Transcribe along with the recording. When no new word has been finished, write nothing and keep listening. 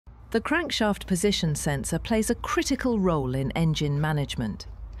The crankshaft position sensor plays a critical role in engine management.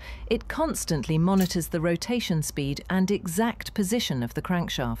 It constantly monitors the rotation speed and exact position of the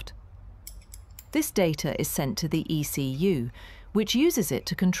crankshaft. This data is sent to the ECU, which uses it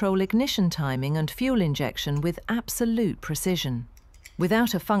to control ignition timing and fuel injection with absolute precision.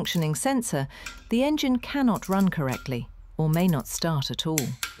 Without a functioning sensor, the engine cannot run correctly, or may not start at all.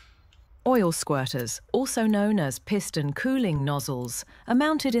 Oil squirters, also known as piston cooling nozzles, are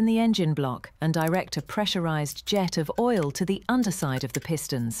mounted in the engine block and direct a pressurized jet of oil to the underside of the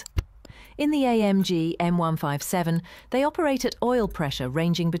pistons. In the AMG M157, they operate at oil pressure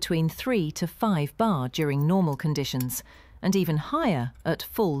ranging between 3 to 5 bar during normal conditions, and even higher at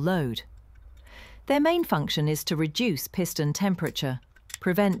full load. Their main function is to reduce piston temperature,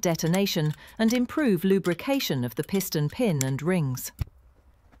 prevent detonation, and improve lubrication of the piston pin and rings.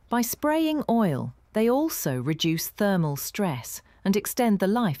 By spraying oil, they also reduce thermal stress and extend the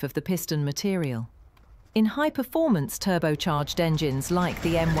life of the piston material. In high-performance turbocharged engines like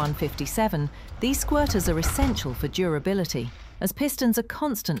the M157, these squirters are essential for durability, as pistons are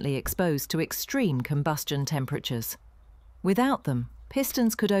constantly exposed to extreme combustion temperatures. Without them,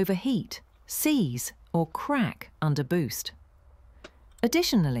 pistons could overheat, seize, or crack under boost.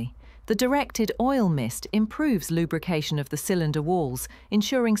 Additionally, the directed oil mist improves lubrication of the cylinder walls,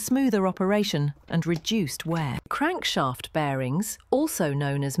 ensuring smoother operation and reduced wear. Crankshaft bearings, also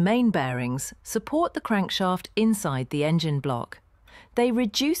known as main bearings, support the crankshaft inside the engine block. They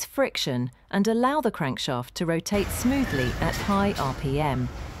reduce friction and allow the crankshaft to rotate smoothly at high RPM.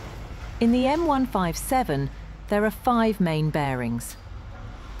 In the M157, there are 5 main bearings.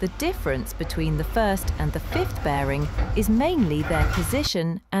 The difference between the first and the 5th bearing is mainly their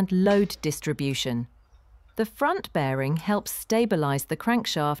position and load distribution. The front bearing helps stabilize the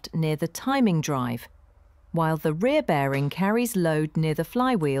crankshaft near the timing drive, while the rear bearing carries load near the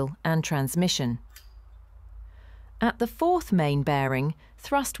flywheel and transmission. At the 4th main bearing,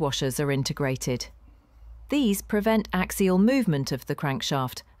 thrust washers are integrated. These prevent axial movement of the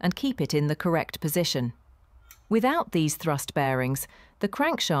crankshaft and keep it in the correct position. Without these thrust bearings, the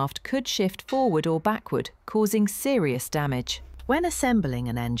crankshaft could shift forward or backward, causing serious damage. When assembling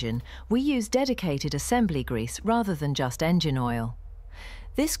an engine, we use dedicated assembly grease rather than just engine oil.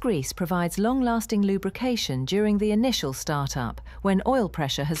 This grease provides long-lasting lubrication during the initial start-up, when oil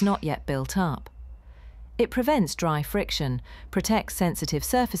pressure has not yet built up. It prevents dry friction, protects sensitive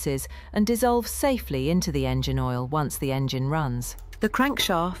surfaces, and dissolves safely into the engine oil once the engine runs. The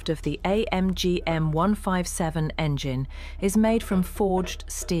crankshaft of the AMG M157 engine is made from forged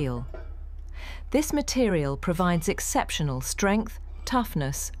steel. This material provides exceptional strength,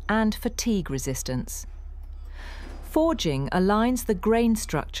 toughness, and fatigue resistance. Forging aligns the grain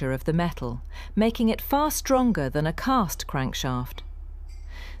structure of the metal, making it far stronger than a cast crankshaft.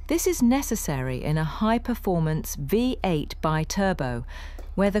 This is necessary in a high-performance V8 BiTurbo,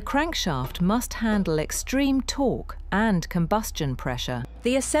 where the crankshaft must handle extreme torque and combustion pressure.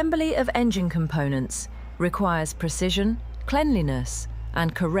 The assembly of engine components requires precision, cleanliness,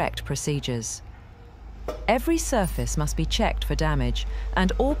 and correct procedures. Every surface must be checked for damage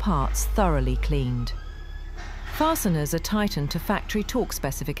and all parts thoroughly cleaned. Fasteners are tightened to factory torque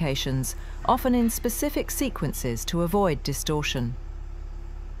specifications, often in specific sequences to avoid distortion.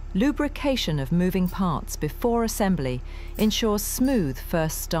 Lubrication of moving parts before assembly ensures smooth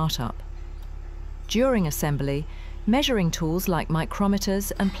first startup. During assembly, measuring tools like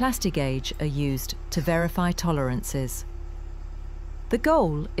micrometers and plastigauge are used to verify tolerances. The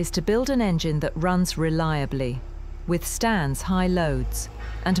goal is to build an engine that runs reliably, withstands high loads,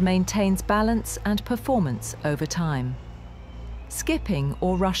 and maintains balance and performance over time. Skipping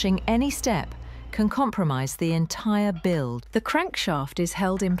or rushing any step can compromise the entire build. The crankshaft is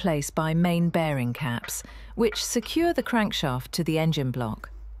held in place by main bearing caps, which secure the crankshaft to the engine block.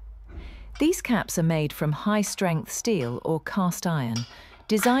 These caps are made from high-strength steel or cast iron,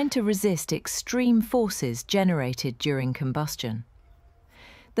 designed to resist extreme forces generated during combustion.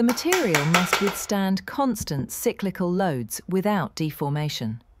 The material must withstand constant cyclical loads without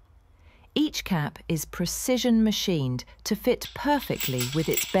deformation. Each cap is precision machined to fit perfectly with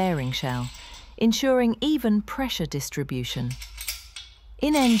its bearing shell, ensuring even pressure distribution.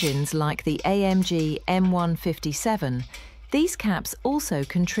 In engines like the AMG M157, these caps also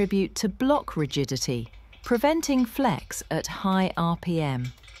contribute to block rigidity, preventing flex at high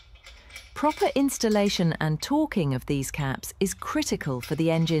RPM. Proper installation and torquing of these caps is critical for the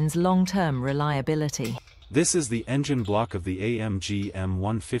engine's long-term reliability. This is the engine block of the AMG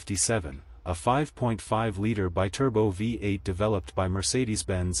M157, a 5.5-liter BiTurbo V8 developed by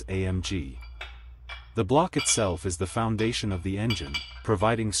Mercedes-AMG. The block itself is the foundation of the engine,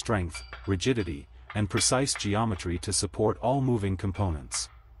 providing strength, rigidity, and precise geometry to support all moving components.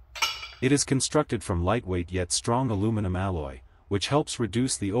 It is constructed from lightweight yet strong aluminum alloy, which helps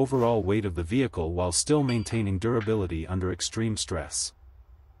reduce the overall weight of the vehicle while still maintaining durability under extreme stress.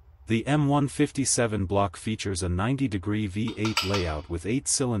 The M157 block features a 90-degree V8 layout with 8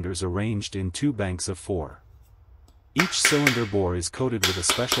 cylinders arranged in 2 banks of 4. Each cylinder bore is coated with a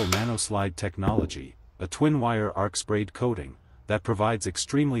special nanoslide technology, a twin-wire arc-sprayed coating, that provides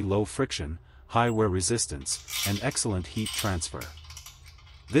extremely low friction, high wear resistance, and excellent heat transfer.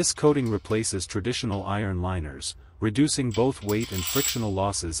 This coating replaces traditional iron liners, reducing both weight and frictional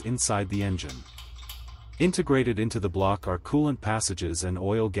losses inside the engine. Integrated into the block are coolant passages and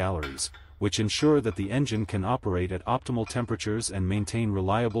oil galleries, which ensure that the engine can operate at optimal temperatures and maintain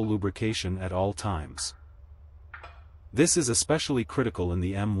reliable lubrication at all times. This is especially critical in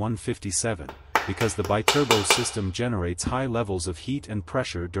the M157, because the BiTurbo system generates high levels of heat and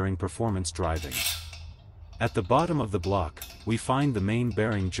pressure during performance driving. At the bottom of the block, we find the main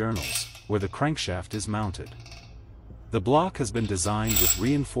bearing journals, where the crankshaft is mounted. The block has been designed with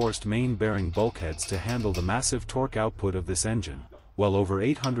reinforced main bearing bulkheads to handle the massive torque output of this engine, well over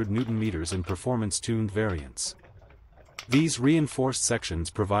 800 Nm in performance-tuned variants. These reinforced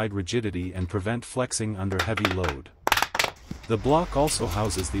sections provide rigidity and prevent flexing under heavy load. The block also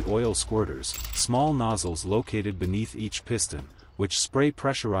houses the oil squirters, small nozzles located beneath each piston, which spray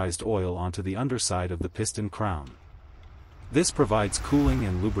pressurized oil onto the underside of the piston crown. This provides cooling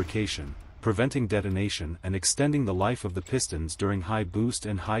and lubrication, preventing detonation and extending the life of the pistons during high boost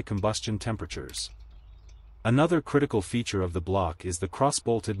and high combustion temperatures. Another critical feature of the block is the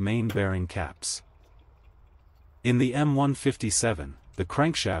cross-bolted main bearing caps. In the M157, the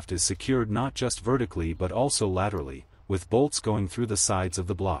crankshaft is secured not just vertically but also laterally, with bolts going through the sides of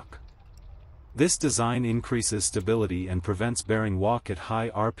the block. This design increases stability and prevents bearing walk at high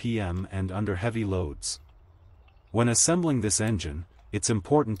RPM and under heavy loads. When assembling this engine, it's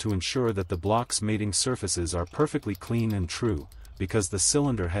important to ensure that the block's mating surfaces are perfectly clean and true, because the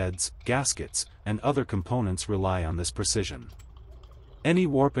cylinder heads, gaskets, and other components rely on this precision. Any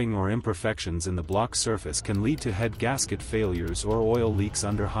warping or imperfections in the block surface can lead to head gasket failures or oil leaks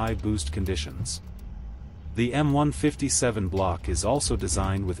under high boost conditions. The M157 block is also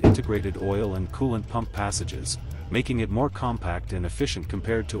designed with integrated oil and coolant pump passages, making it more compact and efficient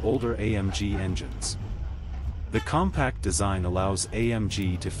compared to older AMG engines. The compact design allows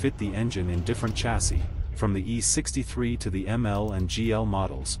AMG to fit the engine in different chassis, from the E63 to the ML and GL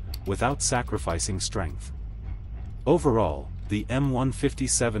models, without sacrificing strength. Overall, the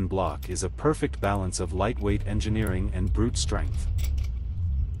M157 block is a perfect balance of lightweight engineering and brute strength.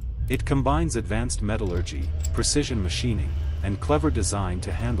 It combines advanced metallurgy, precision machining, and clever design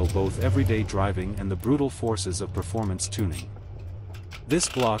to handle both everyday driving and the brutal forces of performance tuning. This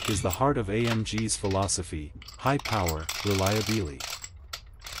block is the heart of AMG's philosophy: high power, reliability.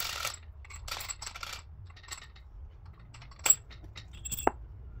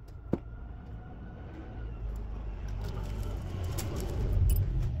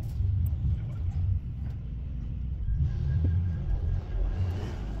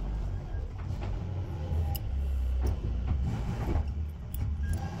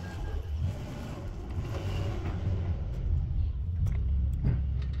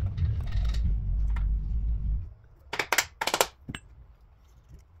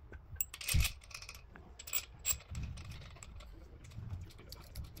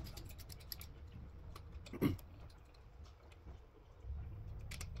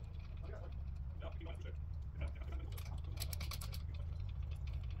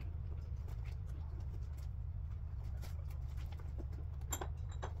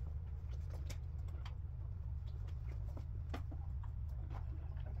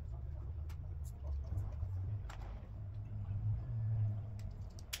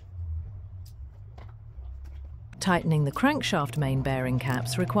 Tightening the crankshaft main bearing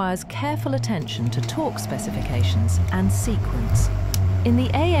caps requires careful attention to torque specifications and sequence. In the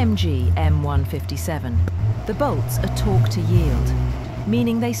AMG M157, the bolts are torque to yield,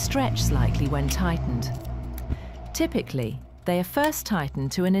 meaning they stretch slightly when tightened. Typically, they are first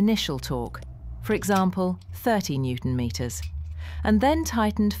tightened to an initial torque, for example 30 Nm, and then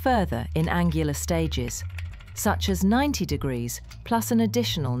tightened further in angular stages, such as 90 degrees plus an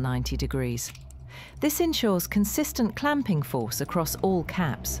additional 90 degrees. This ensures consistent clamping force across all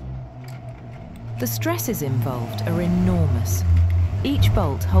caps. The stresses involved are enormous. Each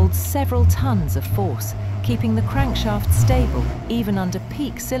bolt holds several tons of force, keeping the crankshaft stable even under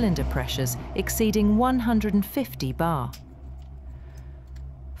peak cylinder pressures exceeding 150 bar.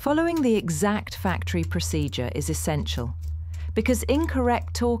 Following the exact factory procedure is essential, because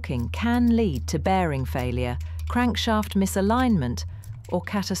incorrect torquing can lead to bearing failure, crankshaft misalignment, or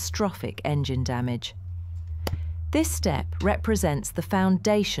catastrophic engine damage. This step represents the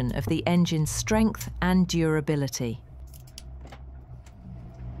foundation of the engine's strength and durability.